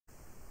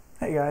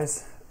Hey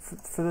guys,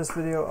 for this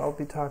video I'll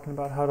be talking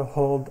about how to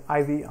hold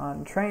Ivy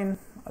on train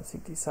on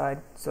CT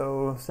side.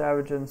 So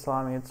Savage and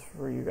Salami, it's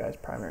for you guys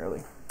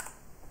primarily.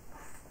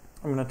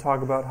 I'm going to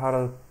talk about how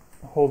to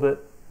hold it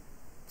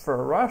for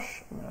a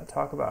rush. I'm going to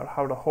talk about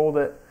how to hold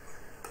it,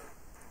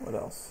 what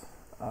else?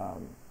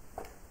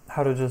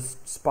 How to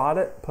just spot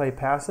it, play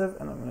passive,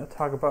 and I'm going to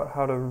talk about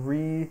how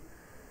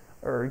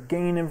to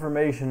gain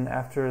information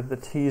after the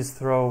T's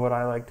throw what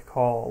I like to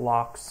call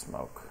lock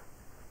smoke.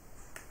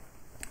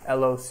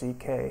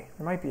 L-O-C-K.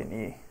 There might be an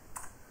E.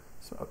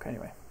 Smoke,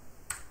 anyway.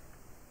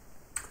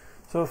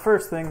 So the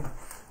first thing,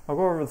 I'll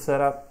go over the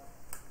setup.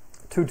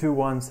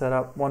 2-2-1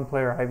 setup, one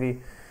player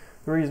Ivy.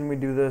 The reason we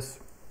do this,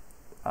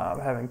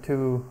 having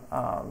two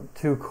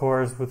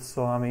cores with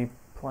Salami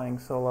playing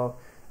solo,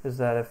 is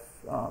that if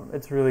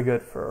it's really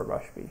good for a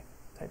rush B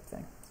type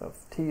thing. So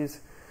if T's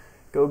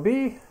go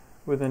B,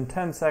 within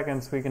 10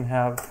 seconds we can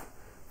have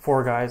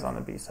 4 guys on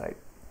the B site.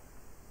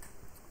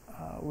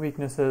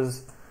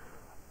 Weaknesses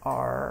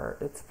are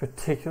it's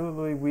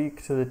particularly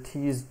weak to the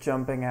T's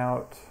jumping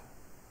out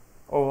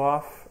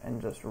Olaf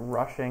and just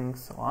rushing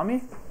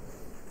Salami.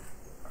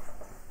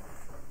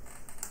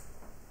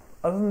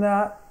 Other than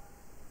that,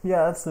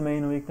 yeah, that's the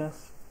main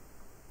weakness.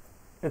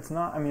 It's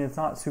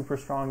not super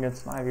strong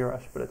against an Ivy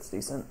rush, but it's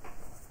decent.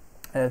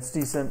 And it's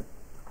decent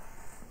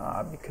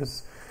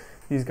because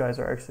these guys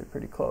are actually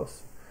pretty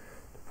close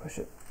to push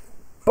it.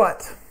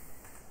 But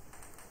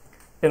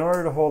in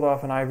order to hold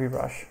off an Ivy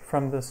rush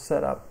from this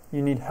setup,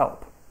 you need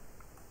help.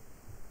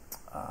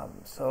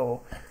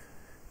 So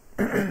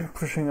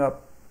pushing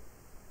up,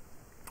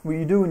 what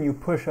you do when you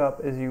push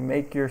up is you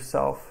make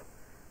yourself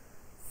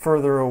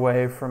further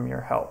away from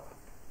your help.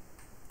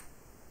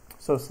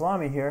 So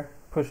Salami here,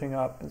 pushing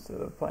up instead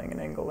of playing an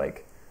angle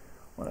like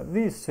one of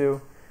these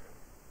two,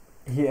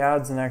 he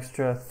adds an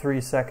extra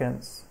 3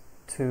 seconds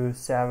to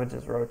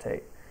Savage's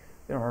rotate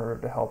in order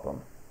to help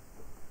him.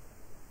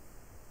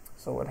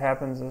 So what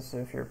happens is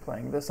if you're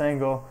playing this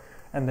angle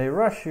and they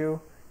rush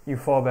you, you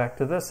fall back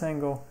to this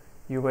angle,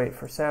 you wait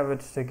for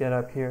Savage to get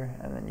up here,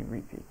 and then you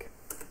repeak.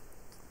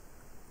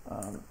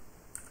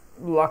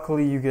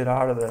 Luckily you get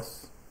out of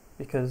this,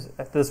 because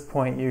at this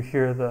point you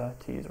hear the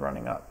T's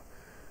running up.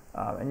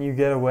 And you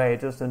get away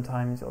just in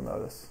time, as you'll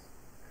notice.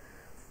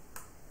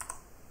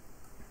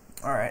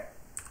 Alright.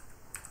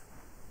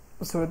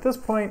 So at this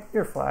point,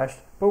 you're flashed,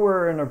 but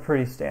we're in a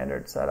pretty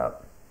standard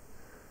setup.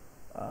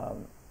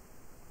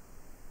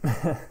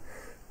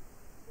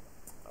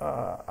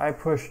 I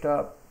pushed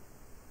up,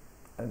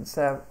 and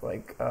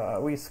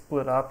we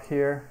split up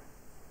here.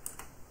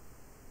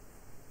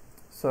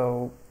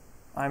 So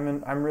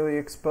I'm really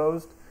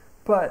exposed,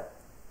 but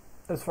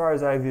as far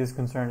as Ivy is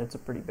concerned, it's a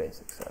pretty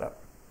basic setup.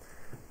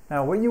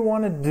 Now, what you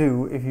want to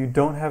do if you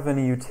don't have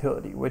any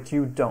utility, which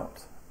you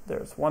don't,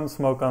 there's one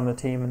smoke on the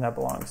team and that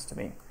belongs to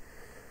me.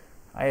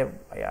 I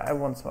have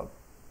one smoke.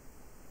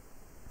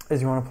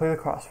 Is you want to play the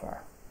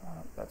crossfire.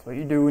 That's what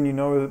you do when you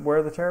know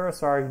where the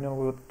terrorists are. You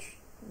know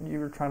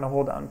you're trying to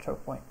hold down a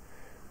choke point.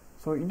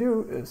 So what you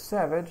do is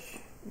Savage,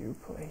 you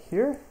play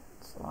here.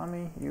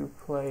 Salami, you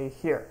play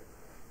here.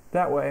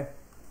 That way,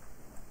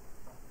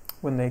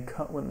 when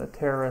the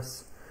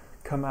terrorists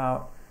come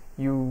out,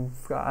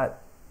 you've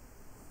got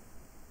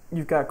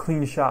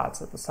clean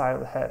shots at the side of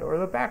the head, or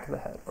the back of the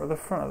head, or the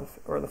front of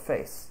or the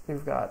face.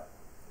 You've got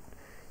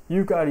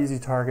easy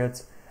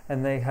targets,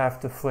 and they have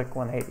to flick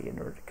 180 in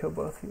order to kill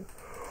both of you.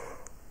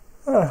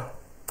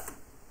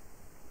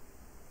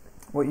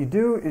 What you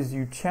do is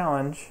you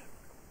challenge.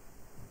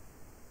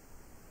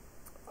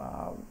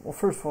 Well,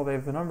 first of all, they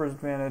have the numbers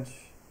advantage,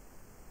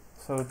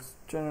 so it's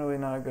generally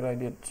not a good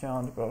idea to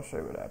challenge, but I'll show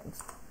you what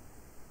happens.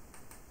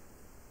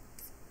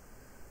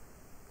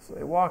 So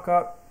they walk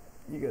up,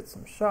 you get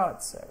some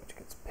shots, Savage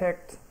gets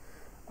picked,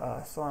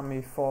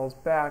 Salami falls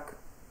back.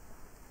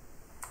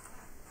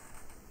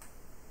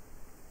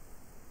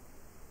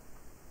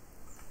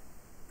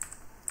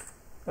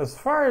 As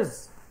far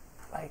as,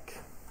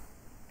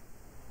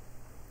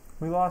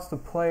 we lost a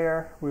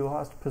player, we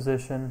lost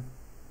position.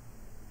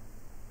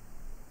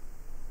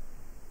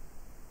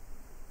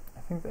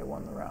 I think they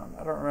won the round.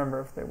 I don't remember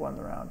if they won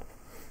the round,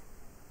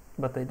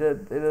 but they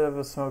did. They did have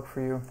a smoke for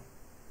you,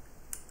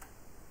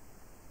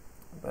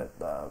 but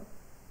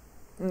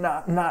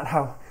not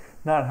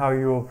how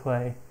you will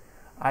play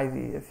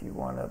Ivy if you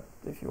want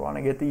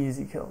to get the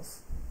easy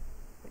kills.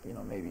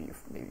 Maybe you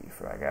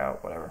frag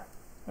out, whatever.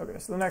 Okay,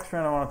 so the next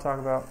round I want to talk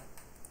about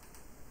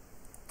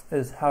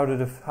is how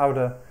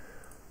to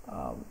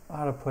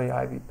play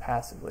Ivy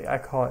passively. I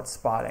call it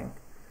spotting,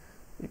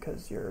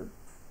 because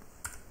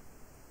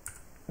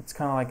it's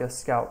kind of like a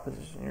scout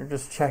position. You're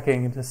just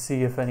checking to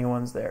see if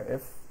anyone's there.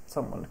 If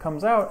someone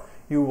comes out,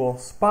 you will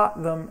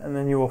spot them, and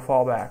then you will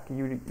fall back.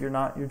 Your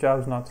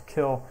job is not to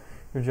kill.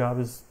 Your job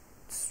is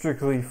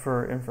strictly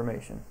for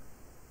information.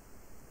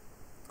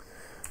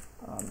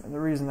 And the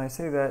reason I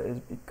say that is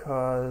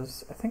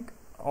because I think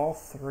all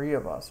 3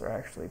 of us are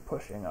actually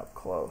pushing up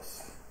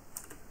close,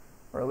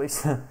 or at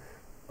least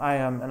I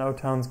am, and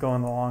O-Town's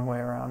going the long way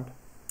around.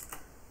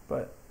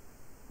 But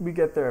we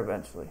get there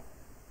eventually.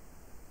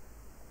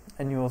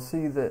 and you will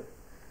see that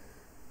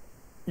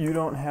you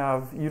don't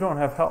have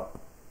help.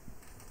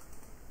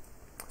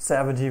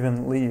 Savage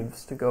even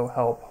leaves to go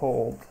help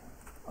hold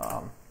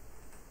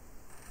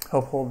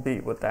B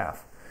with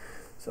Daff.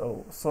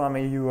 So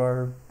Salami, you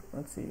are,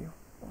 let's see,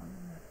 1,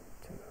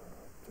 2,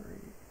 3,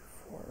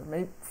 4,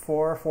 maybe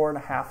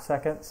 4.5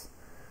 seconds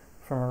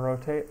from a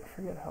rotate. I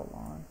forget how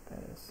long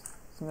that is.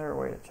 Isn't there a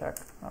way to check?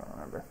 I don't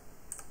remember.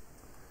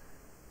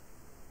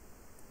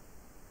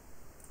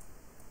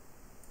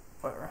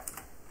 Whatever.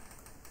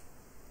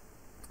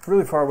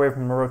 Really far away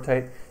from the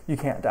rotate, you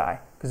can't die,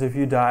 because if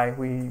you die,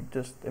 we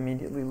just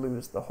immediately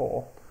lose the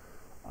whole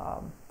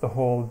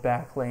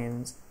back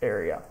lanes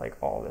area, like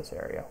all this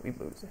area, we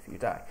lose if you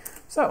die.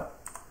 So,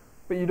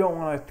 but you don't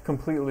want to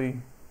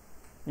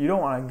you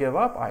don't want to give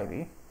up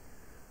Ivy,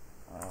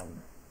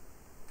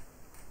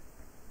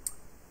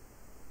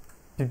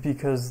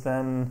 because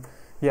then,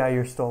 yeah,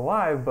 you're still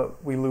alive,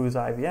 but we lose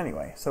Ivy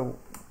anyway. So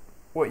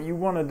what you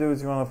want to do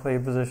is you want to play a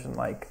position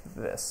like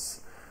this,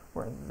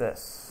 or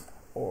this,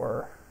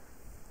 or,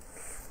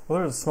 well,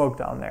 there's smoke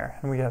down there,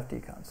 and we have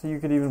decon. So you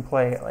could even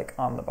play it like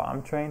on the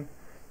bomb train.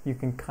 You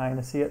can kind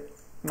of see it.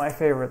 My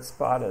favorite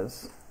spot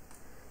is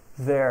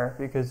there,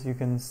 because you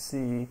can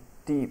see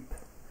deep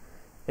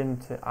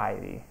into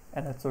Ivy,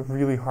 and it's a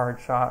really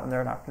hard shot, and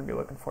they're not going to be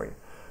looking for you.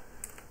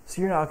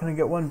 So you're not going to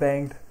get one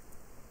banged.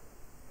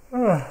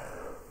 What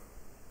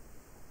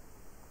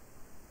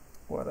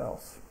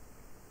else?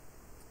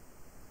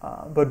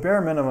 But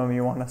bare minimum,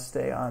 you want to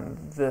stay on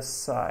this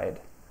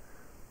side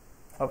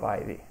of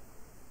Ivy,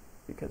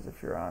 because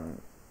if you're on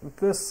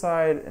this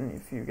side and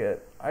if you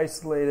get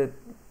isolated,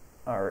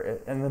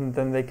 and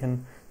then they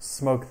can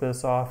smoke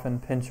this off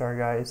and pinch our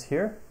guys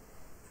here.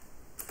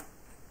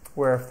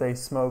 Where if they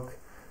smoke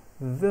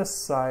this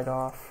side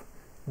off,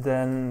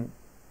 then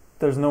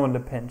there's no one to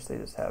pinch. They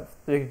just have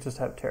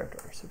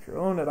territory. So if you're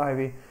alone at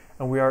Ivy,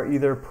 and we are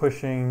either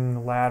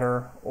pushing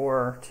ladder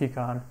or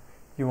T-Con,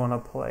 you want to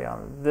play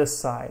on this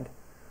side.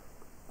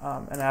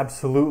 And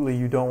absolutely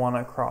you don't want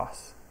to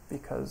cross,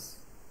 because,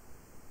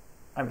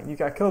 I mean, you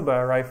got killed by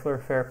a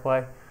rifler, fair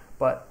play,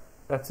 but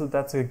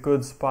that's a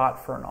good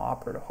spot for an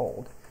AWPer to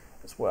hold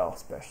as well,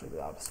 especially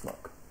without a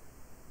smoke.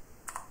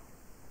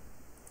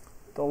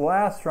 The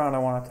last round I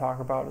want to talk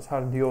about is how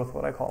to deal with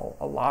what I call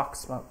a lock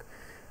smoke.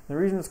 The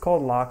reason it's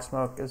called lock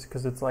smoke is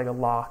because it's like a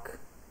lock.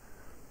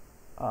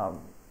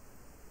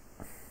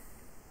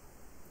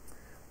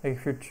 Like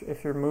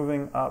if you're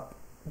moving up,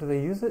 do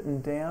they use it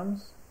in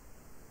dams?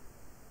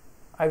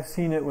 I've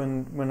seen it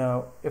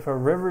if a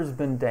river's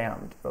been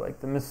dammed, or like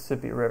the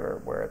Mississippi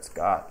River, where it's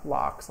got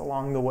locks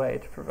along the way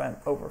to prevent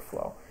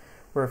overflow.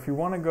 Where if you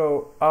want to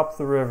go up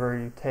the river,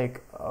 you take,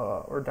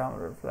 or down the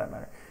river for that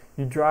matter,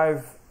 you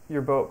drive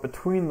your boat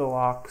between the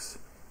locks,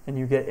 and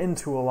you get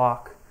into a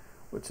lock,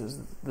 which is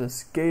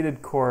this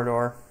gated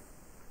corridor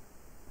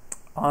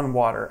on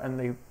water,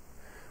 and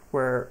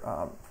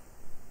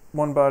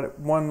one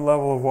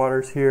level of water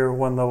is here,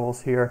 one level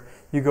is here.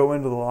 You go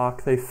into the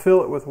lock, they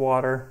fill it with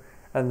water,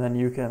 and then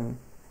you can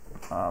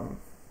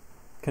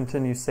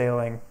continue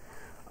sailing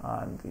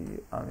on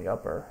the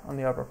upper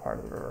part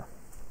of the river.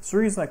 So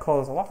the reason I call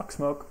this a lock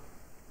smoke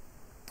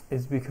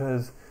is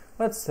because,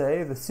 let's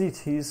say the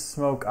CTs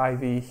smoke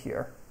IV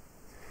here.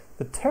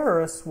 The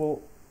terrorists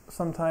will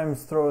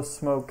sometimes throw a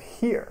smoke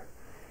here,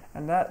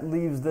 and that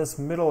leaves this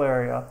middle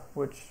area,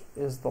 which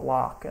is the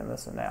lock in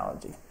this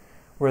analogy,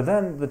 where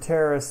then the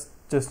terrorists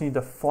just need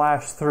to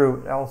flash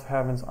through. It also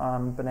happens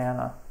on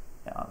Banana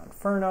and on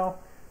Inferno,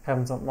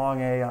 happens on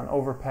Long A, on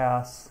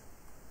Overpass.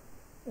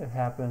 It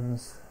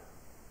happens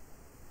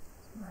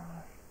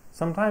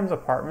sometimes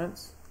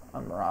Apartments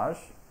on Mirage.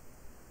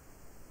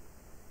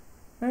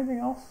 Anything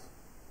else?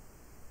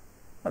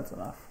 That's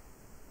enough.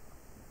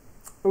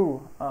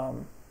 Ooh,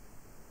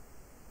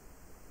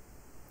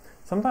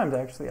 sometimes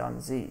actually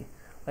on Z.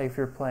 Like if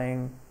you're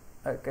playing,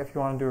 like if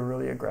you want to do a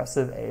really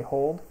aggressive A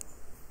hold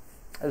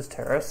as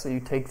terrorists, so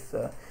you take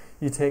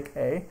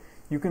A,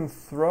 you can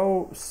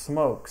throw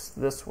smokes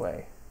this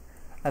way,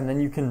 and then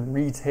you can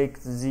retake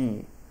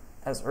Z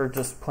or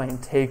just plain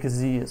take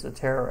Z as a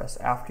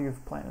terrorist after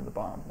you've planted the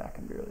bomb. That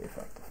can be really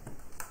effective.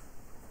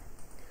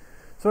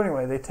 So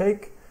anyway,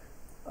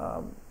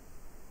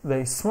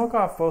 they smoke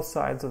off both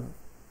sides of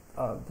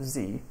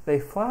Z. They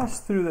flash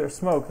through their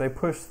smoke, they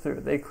push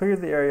through, they clear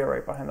the area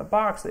right behind the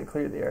box, they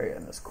clear the area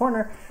in this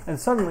corner, and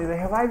suddenly they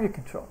have Ivy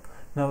control.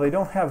 Now they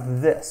don't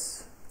have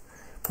this,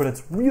 but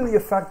it's really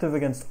effective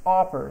against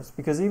AWPers,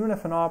 because even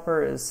if an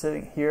AWPer is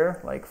sitting here,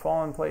 like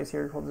Fallen plays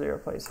here, Cold Zero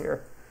plays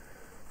here,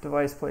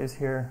 Device plays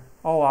here,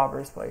 all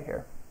AWPers play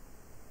here.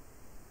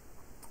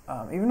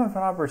 Even if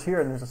an AWPer is here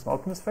and there's a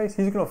smoke in his face,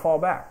 he's going to fall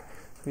back.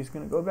 So he's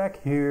going to go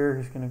back here,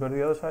 he's going to go to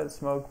the other side of the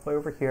smoke, play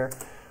over here,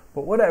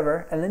 but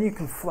whatever, and then you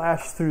can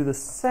flash through the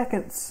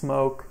second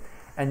smoke,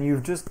 and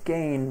you've just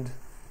gained,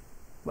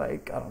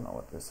 like, I don't know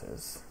what this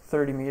is,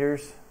 30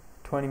 meters,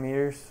 20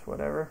 meters,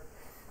 whatever.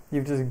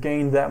 You've just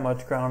gained that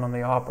much ground on the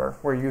AWPer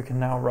where you can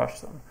now rush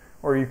them,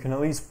 or you can at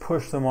least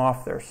push them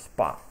off their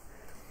spot.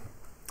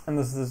 And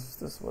this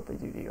is what they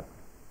do to you.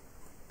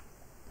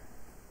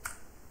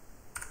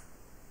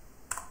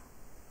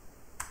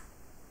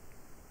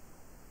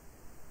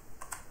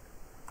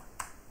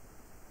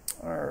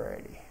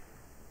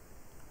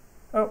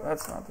 Oh,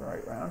 that's not the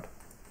right round.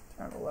 It's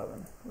round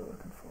 11 we're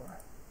looking for.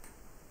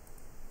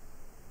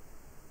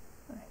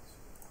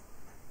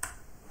 Nice.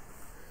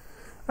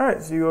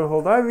 Alright, so you go to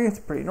hold Ivy. It's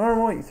pretty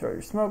normal. You throw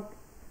your smoke.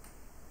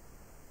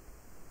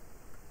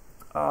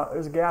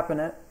 There's a gap in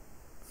it,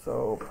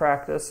 so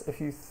practice. If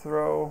you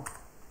throw...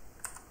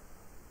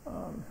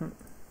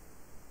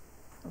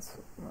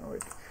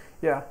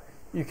 Yeah,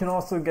 you can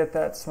also get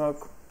that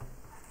smoke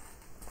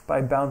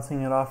by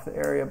bouncing it off the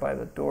area by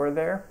the door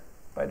there,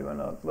 by doing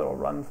a little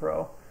run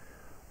throw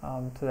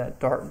to that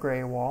dark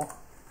gray wall.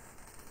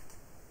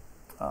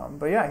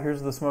 But yeah,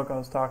 here's the smoke I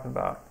was talking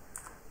about.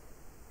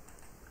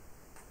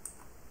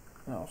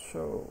 And I'll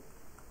show,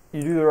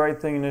 you do the right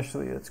thing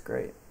initially, it's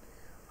great.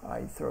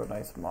 You throw a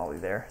nice molly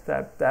there.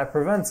 That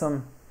prevents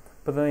them,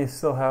 but then you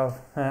still have,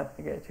 I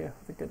get you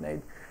with a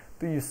grenade,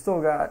 but you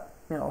still got,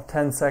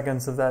 10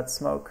 seconds of that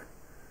smoke.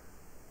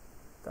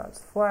 Dodge the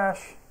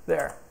flash.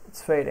 There,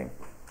 it's fading.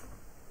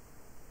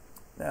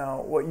 Now,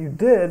 what you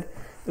did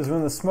is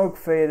when the smoke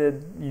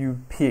faded, you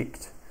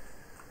peeked.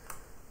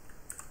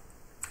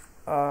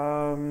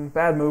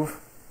 Bad move.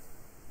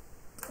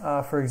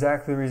 For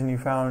exactly the reason you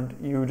found.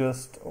 You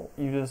just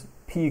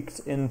peeked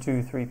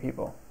into 3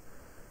 people.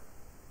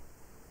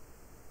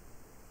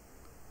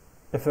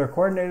 If they're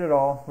coordinated at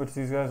all, which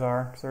these guys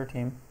are, because they're a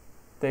team,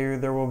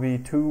 there will be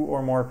 2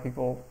 or more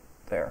people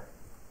there.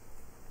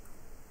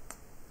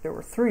 There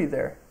were 3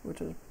 there, which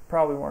is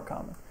probably more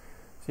common.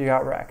 So you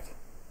got wrecked.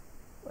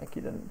 Like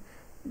you didn't.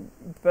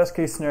 Best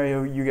case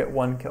scenario, you get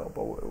 1 kill,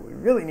 but what we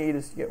really need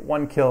is to get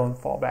 1 kill and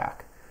fall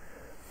back,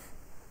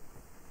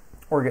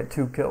 or get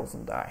 2 kills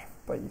and die.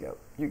 But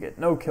you get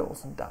no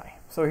kills and die.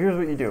 So here's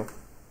what you do.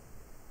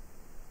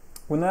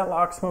 When that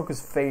lock smoke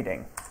is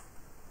fading,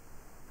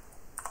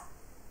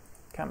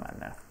 come on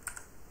now.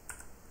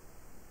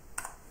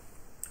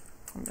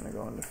 I'm gonna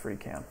go into free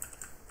cam.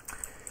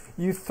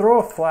 You throw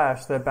a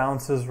flash that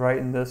bounces right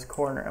in this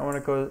corner, and when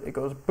it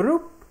goes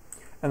bloop,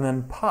 and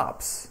then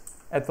pops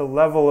at the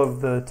level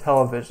of the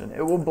television.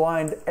 It will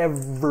blind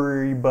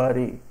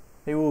everybody.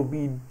 They will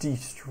be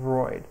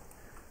destroyed.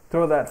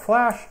 Throw that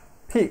flash,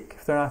 peek.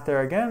 If they're not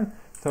there again,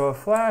 throw a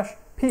flash,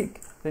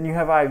 peek. Then you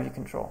have Ivy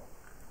control.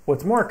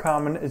 What's more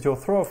common is you'll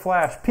throw a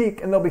flash,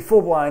 peek, and they'll be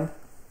full blind,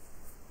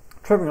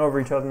 tripping over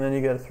each other, and then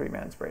you get a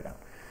 3-man spray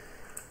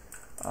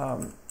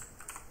down.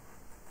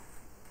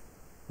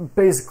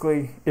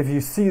 Basically, if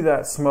you see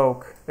that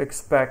smoke,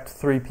 expect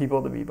 3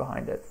 people to be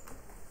behind it.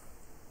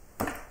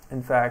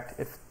 In fact,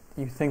 if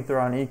you think they're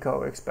on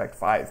eco, expect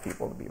 5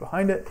 people to be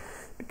behind it,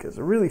 because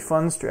a really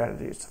fun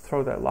strategy is to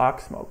throw that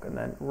lock smoke and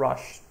then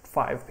rush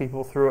 5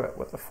 people through it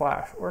with a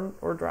flash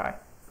or dry.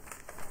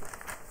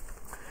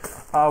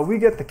 We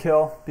get the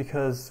kill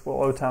because,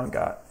 well, O-Town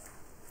got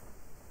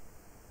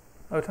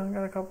a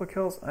couple of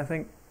kills, I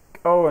think.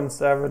 Oh, and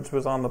Savage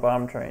was on the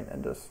bomb train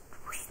and just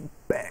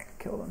bang,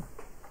 killed him.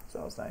 So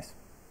that was nice.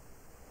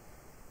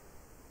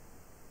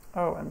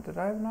 Oh, and did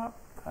I have not?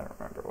 I don't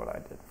remember what I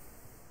did.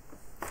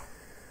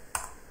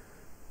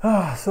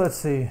 So let's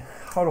see.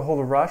 How to hold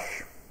a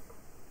rush.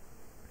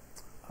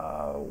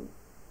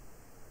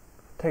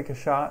 Take a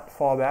shot,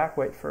 fall back,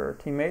 wait for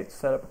teammates,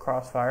 set up a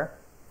crossfire.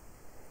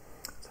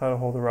 That's how to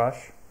hold a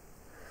rush.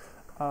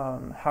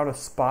 How to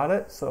spot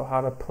it, so how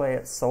to play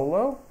it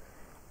solo.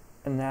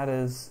 And that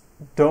is,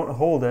 don't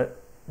hold it,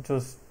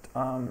 just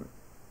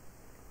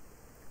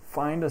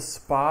find a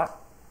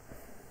spot.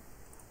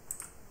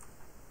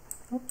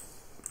 Oops.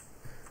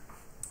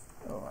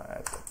 Oh, I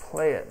have to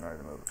play it in order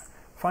to move.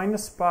 Find a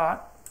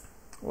spot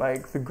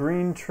like the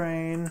green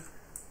train,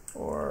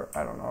 or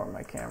I don't know where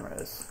my camera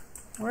is.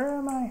 Where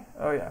am I?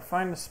 Oh yeah,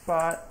 find a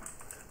spot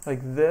like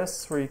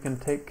this where you can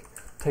take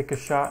a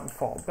shot and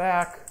fall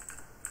back.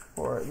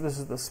 Or this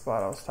is the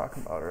spot I was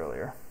talking about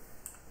earlier,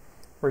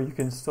 where you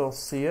can still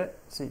see it.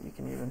 See, you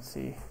can even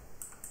see,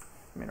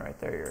 I mean right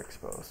there you're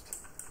exposed.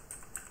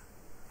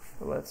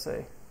 But let's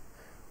say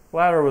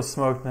ladder was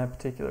smoked in that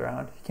particular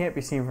round. You can't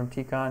be seen from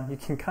T-Con. You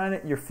can kind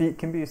of, your feet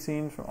can be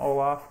seen from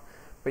Olaf,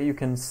 but you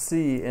can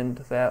see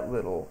into that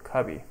little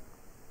cubby.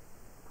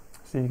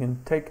 So you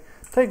can take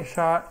a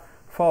shot,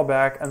 fall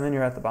back, and then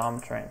you're at the bomb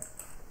train.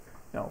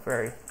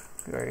 Very,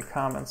 very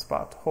common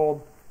spot to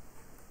hold.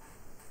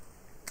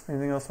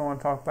 Anything else I want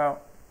to talk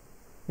about?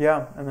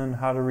 Yeah, and then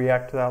how to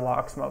react to that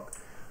lock smoke.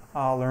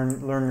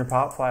 Learn your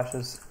pop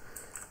flashes.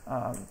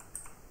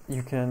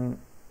 You can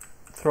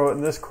throw it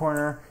in this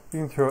corner.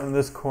 You can throw it in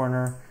this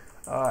corner.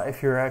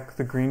 If you're at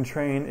the green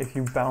train, if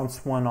you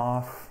bounce one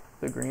off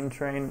the green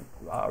train,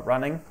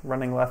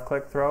 running left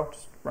click throw,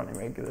 just running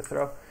regular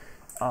throw,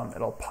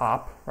 it'll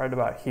pop right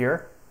about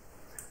here.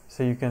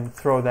 So you can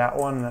throw that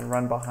one and then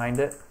run behind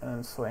it and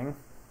then swing.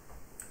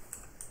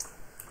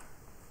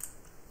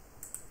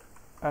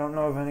 I don't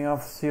know of any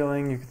off the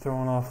ceiling. You can throw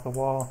one off the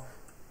wall.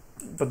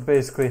 But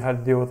basically how to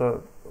deal with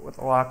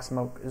a lock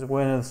smoke is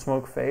when the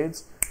smoke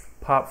fades,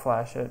 pop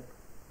flash it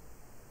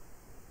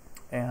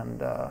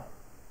and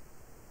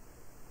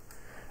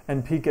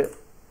peek it.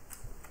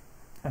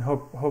 And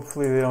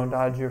hopefully they don't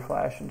dodge your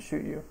flash and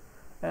shoot you.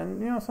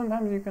 And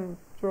sometimes you can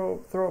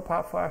throw a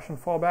pop flash and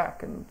fall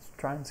back and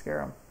try and scare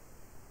them.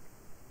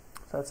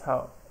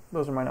 So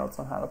those are my notes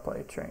on how to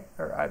play Train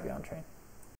or Ivy on Train.